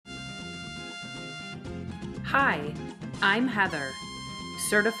Hi, I'm Heather,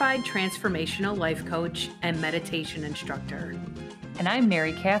 certified transformational life coach and meditation instructor. And I'm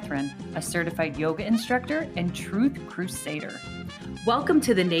Mary Catherine, a certified yoga instructor and truth crusader. Welcome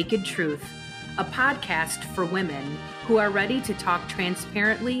to The Naked Truth, a podcast for women who are ready to talk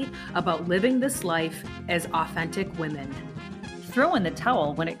transparently about living this life as authentic women. Throw in the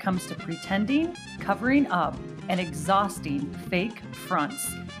towel when it comes to pretending, covering up, and exhausting fake fronts,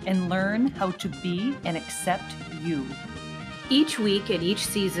 and learn how to be and accept you. Each week and each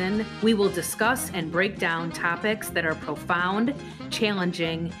season, we will discuss and break down topics that are profound,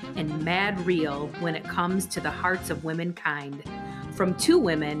 challenging, and mad real when it comes to the hearts of womankind, from two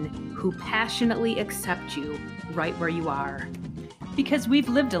women who passionately accept you right where you are. Because we've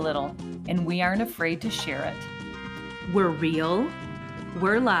lived a little, and we aren't afraid to share it. We're real,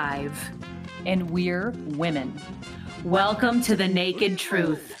 we're live, and we're women. Welcome to The Naked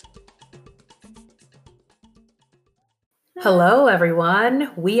Truth. Hello,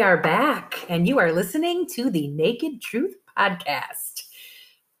 everyone. We are back, and you are listening to the Naked Truth podcast.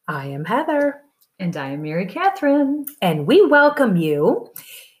 I am Heather. And I am Mary Catherine. And we welcome you.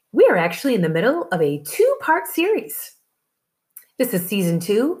 We are actually in the middle of a two-part series. This is season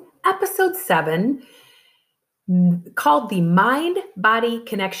 2, episode 7, called the Mind-Body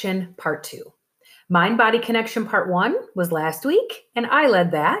Connection Part 2. Mind-Body Connection Part 1 was last week, and I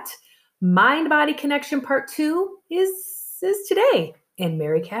led that. Mind-Body Connection Part 2 is today, and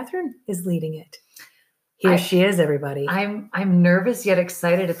Mary Catherine is leading it. Here she is, everybody. I'm nervous yet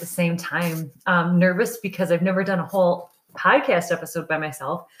excited at the same time. Nervous because I've never done a whole podcast episode by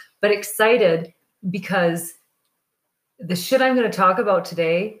myself, but excited because the shit I'm going to talk about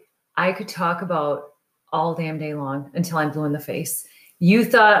today, I could talk about all damn day long until I'm blue in the face. You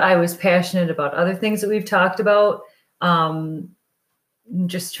thought I was passionate about other things that we've talked about. I'm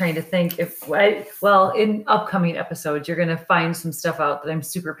just trying to think in upcoming episodes, you're going to find some stuff out that I'm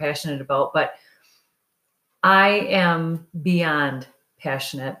super passionate about, but I am beyond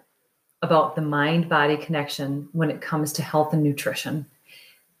passionate about the mind-body connection when it comes to health and nutrition.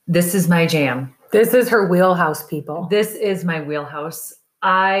 This is my jam. This is her wheelhouse, people. This is my wheelhouse.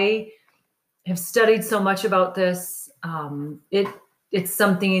 I have studied so much about this. It's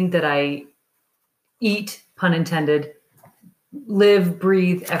something that I eat, pun intended, live,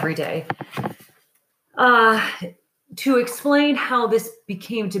 breathe every day. To explain how this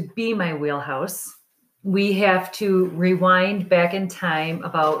became to be my wheelhouse, we have to rewind back in time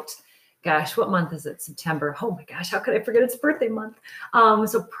about, gosh, what month is it? September. Oh my gosh, how could I forget it's birthday month?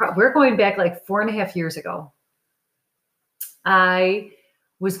 We're going back like 4.5 years ago. I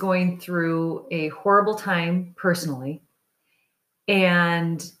was going through a horrible time personally.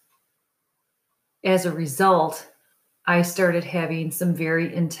 And as a result, I started having some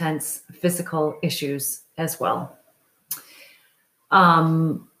very intense physical issues as well.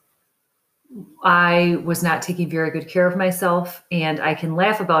 I was not taking very good care of myself, and I can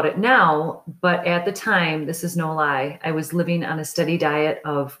laugh about it now, but at the time, this is no lie, I was living on a steady diet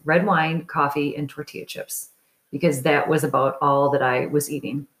of red wine, coffee, and tortilla chips, because that was about all that I was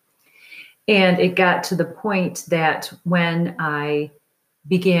eating. And it got to the point that when I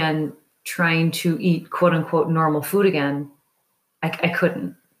began trying to eat quote unquote normal food again, I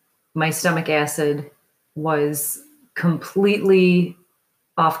couldn't. My stomach acid was completely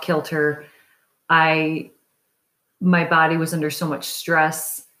off kilter. My body was under so much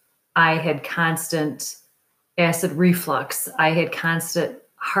stress. I had constant acid reflux. I had constant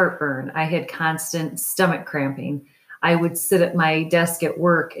heartburn. I had constant stomach cramping. I would sit at my desk at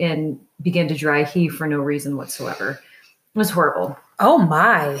work and begin to dry heave for no reason whatsoever. It was horrible. Oh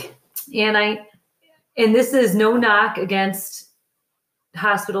my. And this is no knock against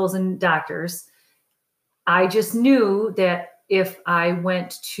hospitals and doctors. I just knew that if I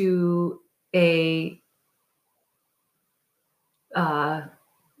went to I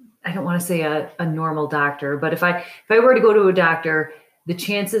don't want to say a normal doctor, but if I were to go to a doctor, the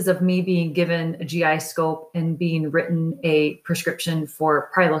chances of me being given a GI scope and being written a prescription for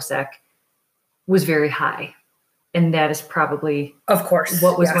Prilosec was very high. And that is probably, of course,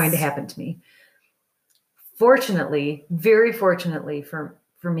 what was going to happen to me. Fortunately, very fortunately for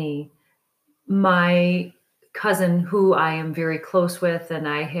me, my cousin, who I am very close with, and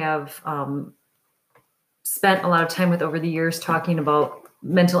I have spent a lot of time with over the years talking about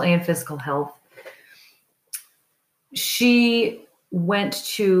mental and physical health, she went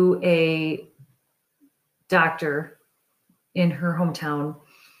to a doctor in her hometown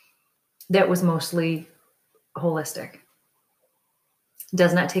that was mostly holistic.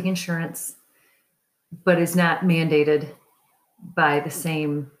 Does not take insurance, but is not mandated by the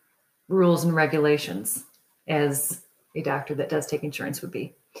same rules and regulations. as a doctor that does take insurance would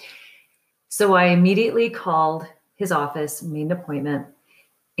be. So I immediately called his office, made an appointment,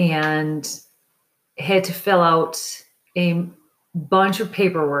 and had to fill out a bunch of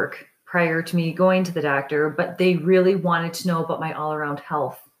paperwork prior to me going to the doctor, but they really wanted to know about my all-around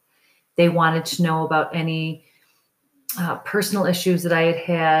health. They wanted to know about any personal issues that I had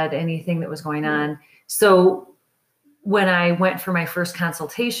had, anything that was going on. So when I went for my first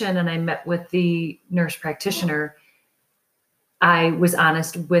consultation and I met with the nurse practitioner, I was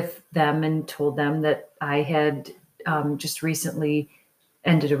honest with them and told them that I had just recently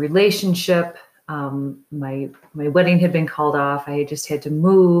ended a relationship. My wedding had been called off. I had just had to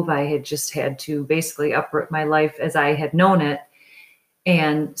move. I had just had to basically uproot my life as I had known it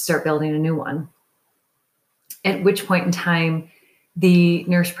and start building a new one. At which point in time, the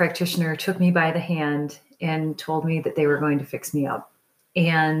nurse practitioner took me by the hand and told me that they were going to fix me up.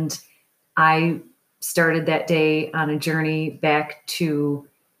 And I started that day on a journey back to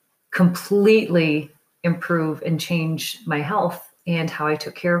completely improve and change my health and how I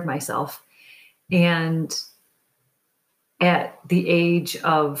took care of myself. And at the age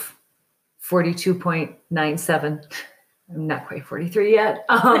of 42.97, I'm not quite 43 yet,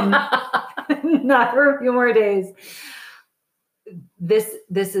 not for a few more days. This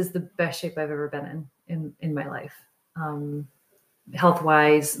is the best shape I've ever been in my life.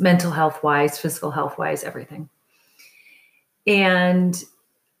 Health-wise, mental health-wise, physical health-wise, everything. And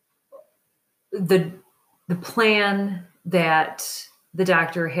the plan that the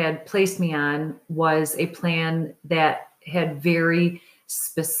doctor had placed me on was a plan that had very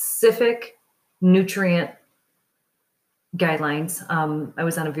specific nutrient guidelines. I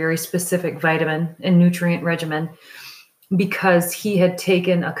was on a very specific vitamin and nutrient regimen because he had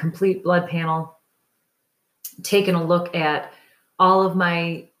taken a complete blood panel, taken a look at all of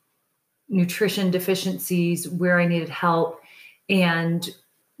my nutrition deficiencies, where I needed help. And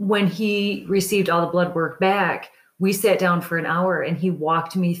when he received all the blood work back, we sat down for an hour and he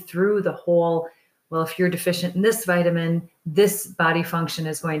walked me through the whole, well, if you're deficient in this vitamin, this body function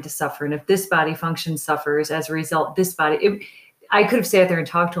is going to suffer. And if this body function suffers as a result, I could have sat there and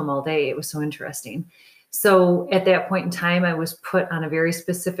talked to him all day. It was so interesting. So at that point in time, I was put on a very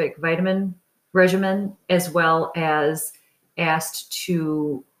specific vitamin regimen, as well as asked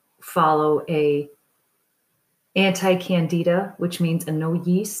to follow a anti-candida, which means a no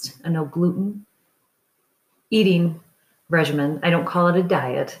yeast, a no gluten eating regimen. I don't call it a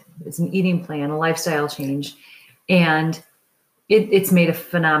diet. It's an eating plan, a lifestyle change. And it's made a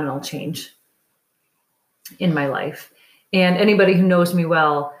phenomenal change in my life. And anybody who knows me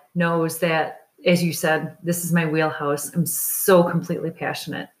well knows that, as you said, this is my wheelhouse. I'm so completely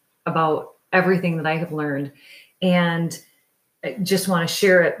passionate about everything that I have learned. And I just want to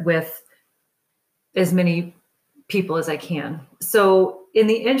share it with as many people as I can. So in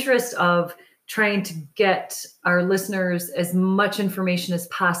the interest of trying to get our listeners as much information as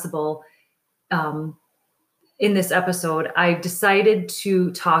possible in this episode, I decided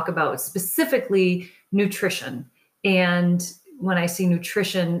to talk about specifically nutrition. And when I say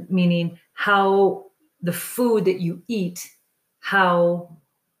nutrition, meaning how the food that you eat, how,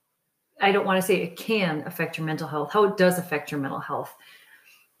 I don't want to say it can affect your mental health, how it does affect your mental health.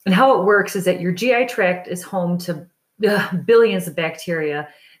 And how it works is that your GI tract is home to billions of bacteria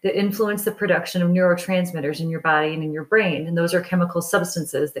that influence the production of neurotransmitters in your body and in your brain. And those are chemical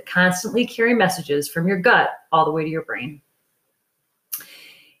substances that constantly carry messages from your gut all the way to your brain.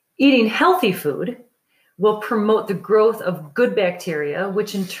 Eating healthy food will promote the growth of good bacteria,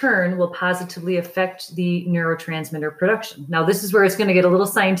 which in turn will positively affect the neurotransmitter production. Now, this is where it's going to get a little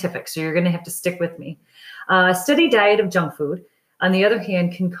scientific, so you're going to have to stick with me. A steady diet of junk food, on the other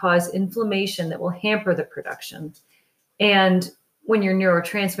hand, can cause inflammation that will hamper the production. And when your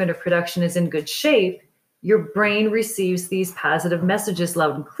neurotransmitter production is in good shape, your brain receives these positive messages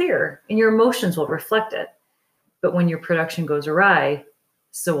loud and clear, and your emotions will reflect it. But when your production goes awry,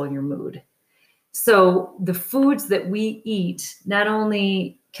 so will your mood. So the foods that we eat not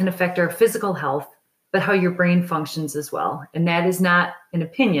only can affect our physical health, but how your brain functions as well. And that is not an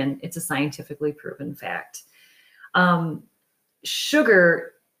opinion, it's a scientifically proven fact.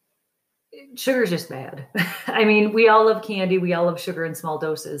 Sugar is just bad. I mean, we all love candy. We all love sugar in small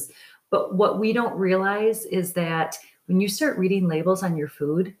doses. But what we don't realize is that when you start reading labels on your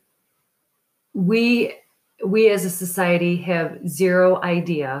food, we as a society have zero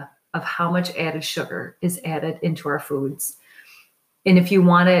idea of how much added sugar is added into our foods. And if you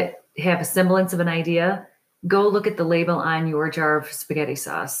want to have a semblance of an idea, go look at the label on your jar of spaghetti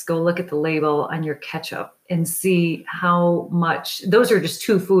sauce. Go look at the label on your ketchup and see how much, those are just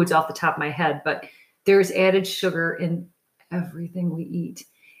two foods off the top of my head, but There's added sugar in everything we eat.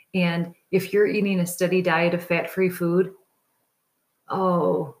 And if you're eating a steady diet of fat-free food,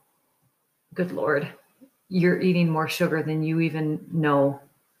 oh, good Lord, you're eating more sugar than you even know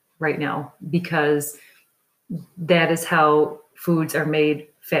right now, because that is how foods are made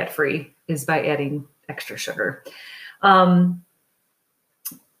fat-free, is by adding extra sugar.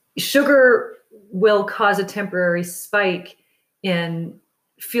 Sugar will cause a temporary spike in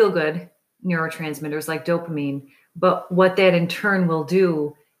feel-good neurotransmitters like dopamine. But what that in turn will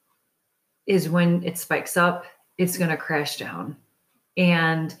do is when it spikes up, it's going to crash down.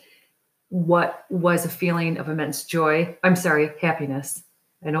 And what was a feeling of immense joy, happiness.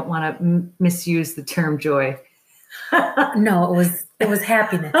 I don't want to misuse the term joy. No, it was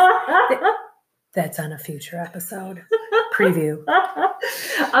happiness. That's on a future episode preview.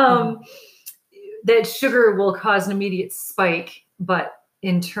 That sugar will cause an immediate spike, but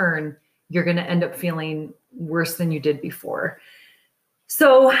in turn, you're going to end up feeling worse than you did before.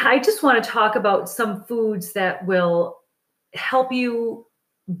 So I just want to talk about some foods that will help you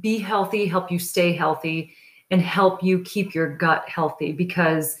be healthy, help you stay healthy, and help you keep your gut healthy,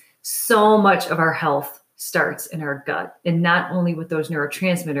 because so much of our health starts in our gut, and not only with those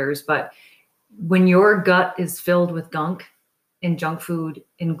neurotransmitters, but when your gut is filled with gunk and junk food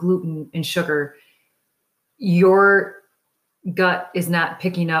and gluten and sugar, your gut is not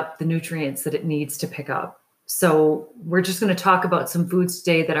picking up the nutrients that it needs to pick up. So we're just going to talk about some foods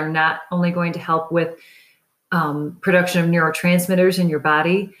today that are not only going to help with production of neurotransmitters in your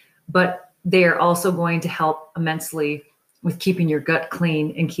body, but they are also going to help immensely with keeping your gut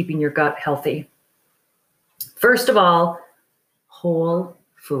clean and keeping your gut healthy. First of all, whole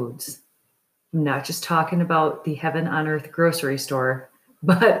foods. I'm not just talking about the heaven on earth grocery store,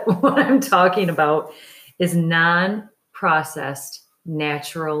 but what I'm talking about is non-processed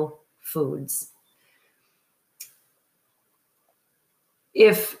natural foods.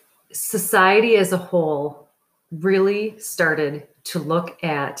 If society as a whole really started to look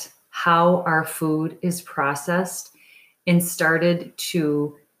at how our food is processed and started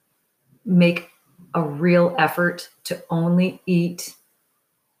to make a real effort to only eat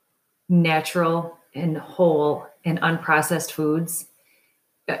natural and whole and unprocessed foods,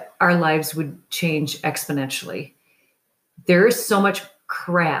 our lives would change exponentially. There is so much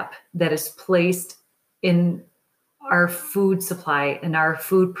crap that is placed in our food supply and our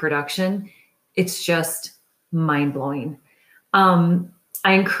food production. It's just mind-blowing.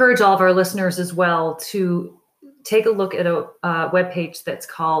 I encourage all of our listeners as well to take a look at a webpage that's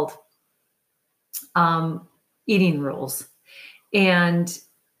called Eating Rules. And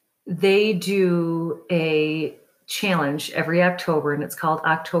they do a challenge every October, and it's called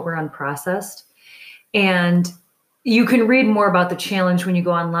October Unprocessed. And you can read more about the challenge when you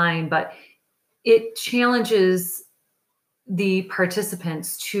go online, but it challenges the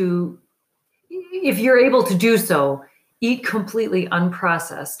participants to, if you're able to do so, eat completely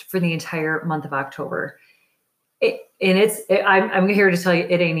unprocessed for the entire month of October. I'm here to tell you,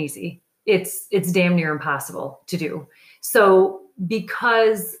 it ain't easy. It's damn near impossible to do. So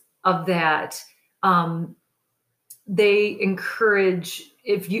because of that, they encourage,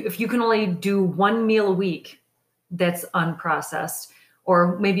 if you can only do one meal a week that's unprocessed,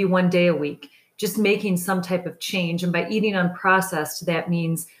 or maybe one day a week, just making some type of change. And by eating unprocessed, that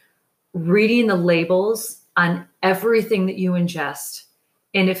means reading the labels on everything that you ingest.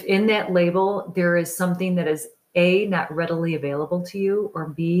 And if in that label there is something that is A, not readily available to you, or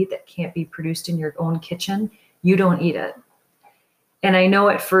B, that can't be produced in your own kitchen, you don't eat it. And I know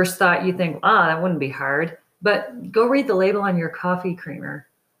at first thought you think, that wouldn't be hard, but go read the label on your coffee creamer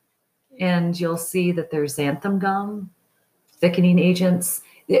and you'll see that there's xanthan gum, thickening agents.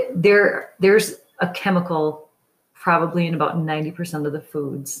 There's a chemical probably in about 90% of the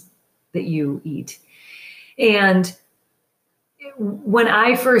foods that you eat. And when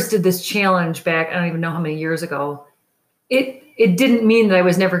I first did this challenge back, I don't even know how many years ago, it didn't mean that I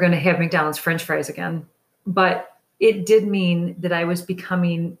was never going to have McDonald's French fries again, but it did mean that I was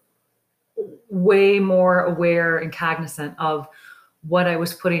becoming way more aware and cognizant of what I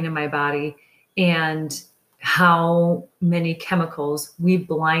was putting in my body and how many chemicals we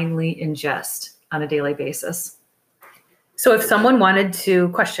blindly ingest on a daily basis. So if someone wanted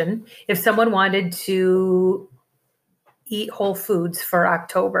to eat whole foods for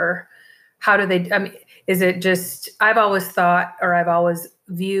October, how do they, is it just, I've always thought, or I've always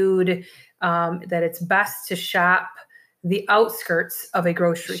viewed that it's best to shop the outskirts of a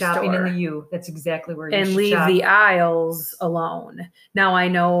grocery store. Shopping in the U. That's exactly where you should leave shop. the aisles alone. Now I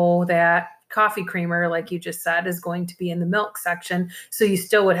know that coffee creamer, like you just said, is going to be in the milk section. So you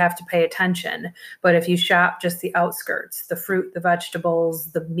still would have to pay attention. But if you shop just the outskirts, the fruit, the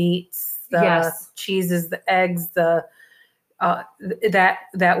vegetables, the meats, the cheeses, the eggs, that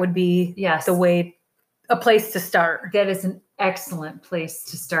would be the way, a place to start. That is an excellent place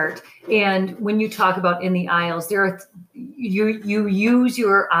to start. And when you talk about in the aisles, you use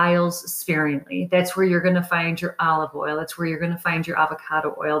your aisles sparingly. That's where you're going to find your olive oil. That's where you're going to find your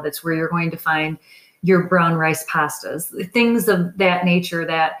avocado oil. That's where you're going to find your brown rice pastas, things of that nature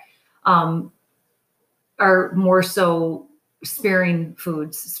that are more so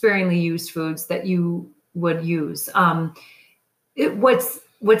sparingly used foods that you would use.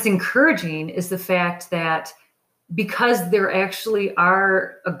 What's encouraging is the fact that because there actually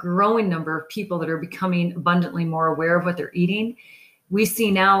are a growing number of people that are becoming abundantly more aware of what they're eating, we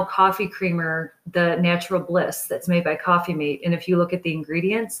see now coffee creamer, the Natural Bliss that's made by Coffee Mate. And if you look at the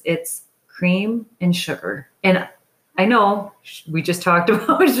ingredients, it's cream and sugar. And I know we just talked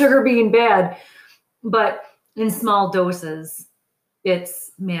about sugar being bad, but in small doses,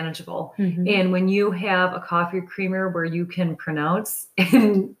 it's manageable. Mm-hmm. And when you have a coffee creamer where you can pronounce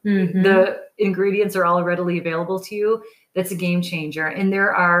and the ingredients are all readily available to you, that's a game changer. And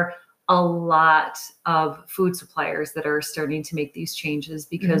there are a lot of food suppliers that are starting to make these changes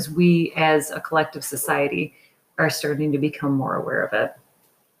because we as a collective society are starting to become more aware of it.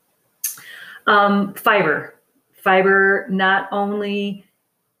 Fiber not only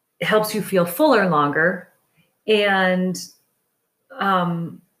helps you feel fuller longer and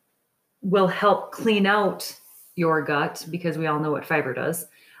will help clean out your gut, because we all know what fiber does.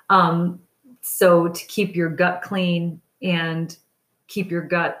 So to keep your gut clean and keep your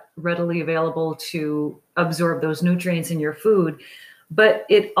gut readily available to absorb those nutrients in your food, but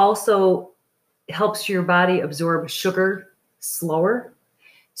it also helps your body absorb sugar slower.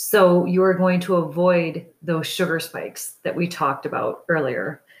 So you're going to avoid those sugar spikes that we talked about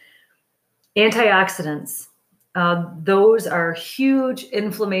earlier. Antioxidants. Those are huge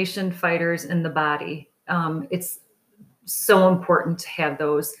inflammation fighters in the body. It's so important to have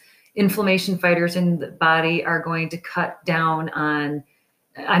those. Inflammation fighters in the body are going to cut down on,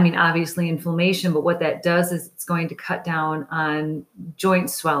 obviously inflammation, but what that does is it's going to cut down on joint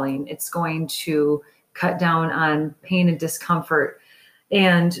swelling. It's going to cut down on pain and discomfort.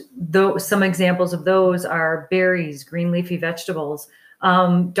 And some examples of those are berries, green leafy vegetables.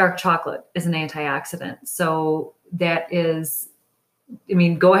 Dark chocolate is an antioxidant. So that is,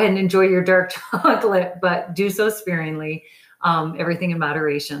 go ahead and enjoy your dark chocolate, but do so sparingly, everything in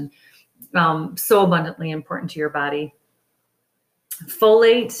moderation. So abundantly important to your body.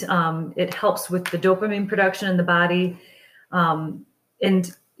 Folate, it helps with the dopamine production in the body.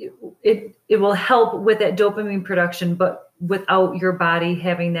 And it will help with that dopamine production, but without your body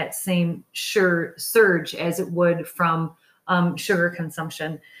having that same surge as it would from sugar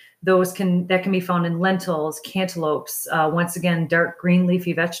consumption. That can be found in lentils, cantaloupes, once again, dark green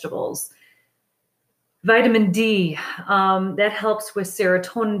leafy vegetables. Vitamin D, that helps with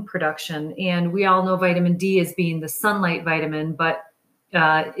serotonin production. And we all know vitamin D as being the sunlight vitamin, but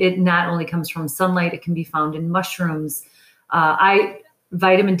it not only comes from sunlight, it can be found in mushrooms.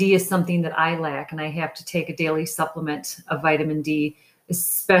 Vitamin D is something that I lack, and I have to take a daily supplement of vitamin D,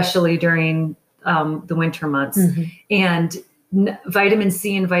 especially during the winter months. Mm-hmm. And vitamin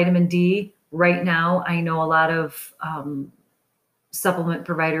C and vitamin D, right now, I know a lot of supplement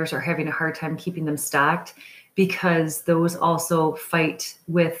providers are having a hard time keeping them stocked because those also fighting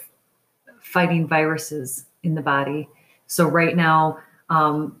viruses in the body. So right now,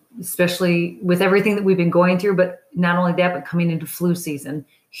 especially with everything that we've been going through, but not only that, but coming into flu season,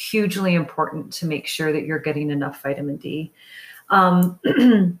 hugely important to make sure that you're getting enough vitamin D.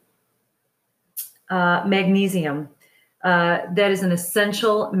 Magnesium. That is an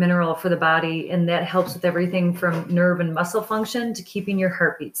essential mineral for the body, and that helps with everything from nerve and muscle function to keeping your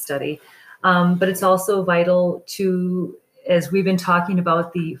heartbeat steady. But it's also vital to, as we've been talking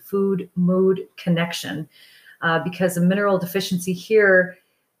about, the food-mood connection, because a mineral deficiency here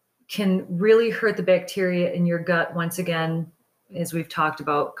can really hurt the bacteria in your gut, once again, as we've talked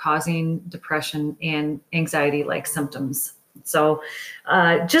about, causing depression and anxiety-like symptoms. So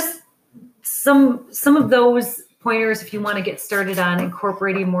just some of those pointers if you want to get started on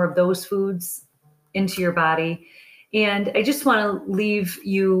incorporating more of those foods into your body. And I just want to leave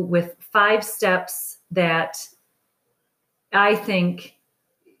you with 5 steps that I think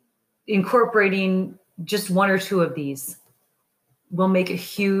incorporating just 1 or 2 of these will make a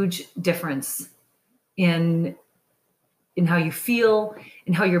huge difference in how you feel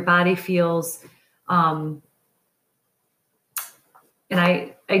and how your body feels. And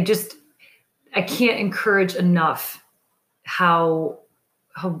I just, I can't encourage enough how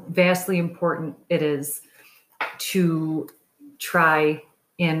vastly important it is to try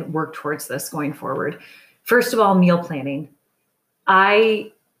and work towards this going forward. First of all, meal planning.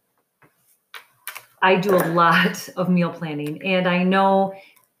 I do a lot of meal planning, and I know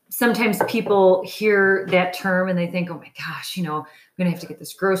sometimes people hear that term and they think, oh my gosh, I'm going to have to get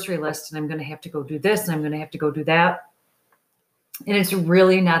this grocery list and I'm going to have to go do this and I'm going to have to go do that. And it's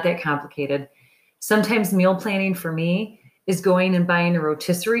really not that complicated. Sometimes meal planning for me is going and buying a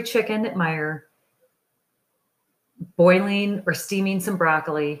rotisserie chicken at Meijer, boiling or steaming some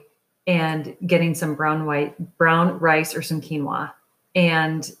broccoli, and getting some brown rice or some quinoa.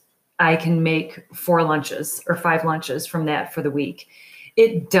 And I can make 4 lunches or 5 lunches from that for the week.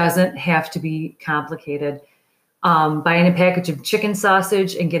 It doesn't have to be complicated. Buying a package of chicken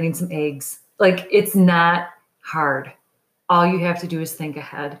sausage and getting some eggs. Like, it's not hard. All you have to do is think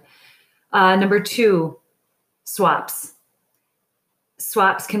ahead. Number 2, swaps.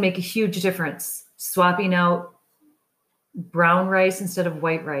 Swaps can make a huge difference. Swapping out brown rice instead of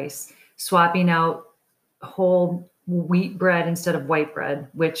white rice. Swapping out whole wheat bread instead of white bread,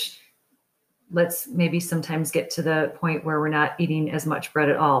 which let's maybe sometimes get to the point where we're not eating as much bread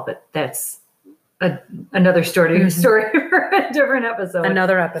at all, but that's another story for a different episode.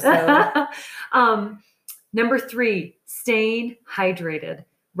 Another episode. Number 3, staying hydrated.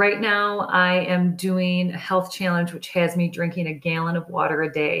 Right now, I am doing a health challenge, which has me drinking a gallon of water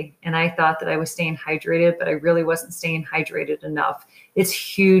a day. And I thought that I was staying hydrated, but I really wasn't staying hydrated enough. It's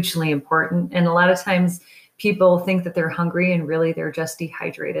hugely important. And a lot of times people think that they're hungry and really they're just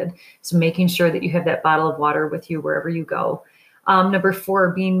dehydrated. So making sure that you have that bottle of water with you wherever you go. Number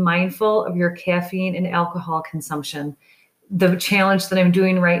 4, being mindful of your caffeine and alcohol consumption. The challenge that I'm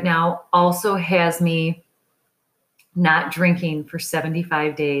doing right now also has me not drinking for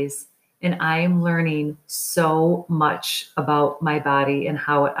 75 days. And I'm learning so much about my body and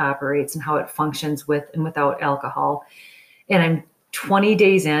how it operates and how it functions with and without alcohol. And I'm 20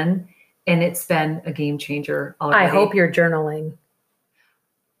 days in, and it's been a game changer already. I hope you're journaling.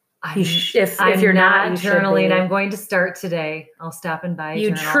 If you're not journaling, I'm going to start today. I'll stop and buy a You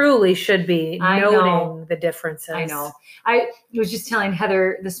journal. truly should be noting the differences. I know. I was just telling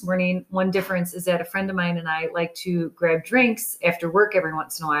Heather this morning, one difference is that a friend of mine and I like to grab drinks after work every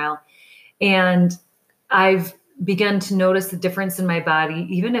once in a while. And I've begun to notice the difference in my body,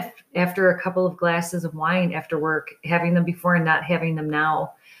 even if after a couple of glasses of wine after work, having them before and not having them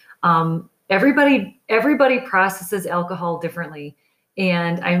now. Everybody processes alcohol differently.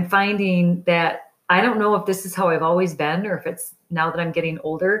 And I'm finding that I don't know if this is how I've always been or if it's now that I'm getting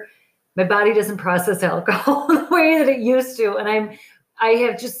older, my body doesn't process alcohol the way that it used to. And I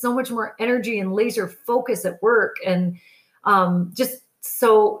have just so much more energy and laser focus at work, and just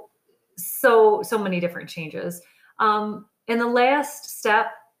so many different changes. And the last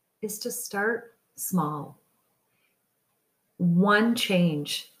step is to start small. One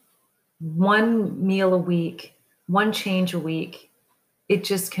change, one meal a week, one change a week. It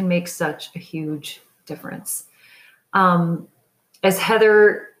just can make such a huge difference. As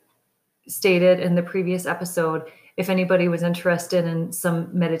Heather stated in the previous episode, if anybody was interested in some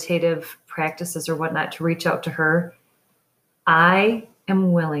meditative practices or whatnot, to reach out to her. I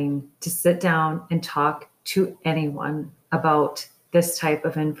am willing to sit down and talk to anyone about this type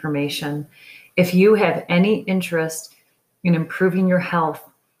of information. If you have any interest in improving your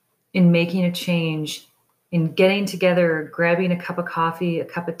health, in making a change, in getting together, grabbing a cup of coffee, a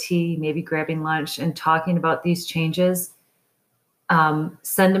cup of tea, maybe grabbing lunch and talking about these changes,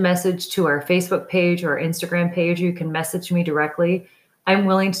 send a message to our Facebook page or our Instagram page. You can message me directly. I'm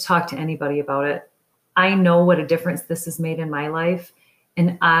willing to talk to anybody about it. I know what a difference this has made in my life,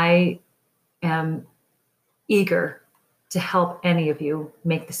 and I am eager to help any of you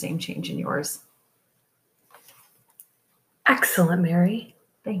make the same change in yours. Excellent, Mary.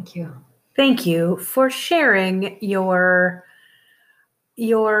 Thank you. Thank you for sharing your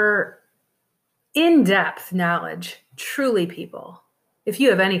in-depth knowledge. Truly, people, if you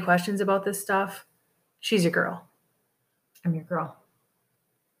have any questions about this stuff, she's your girl. I'm your girl.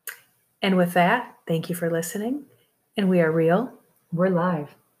 And with that, thank you for listening. And we are real. We're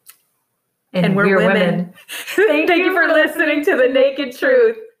live. And we're women. Thank you for listening to The Naked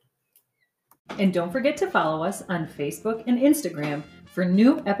Truth. And don't forget to follow us on Facebook and Instagram for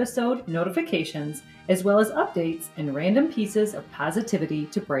new episode notifications, as well as updates and random pieces of positivity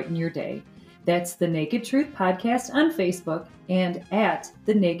to brighten your day. That's The Naked Truth Podcast on Facebook and at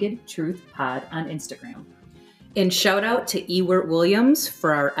The Naked Truth Pod on Instagram. And shout out to Ewart Williams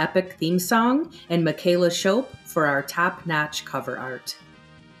for our epic theme song and Michaela Shope for our top-notch cover art.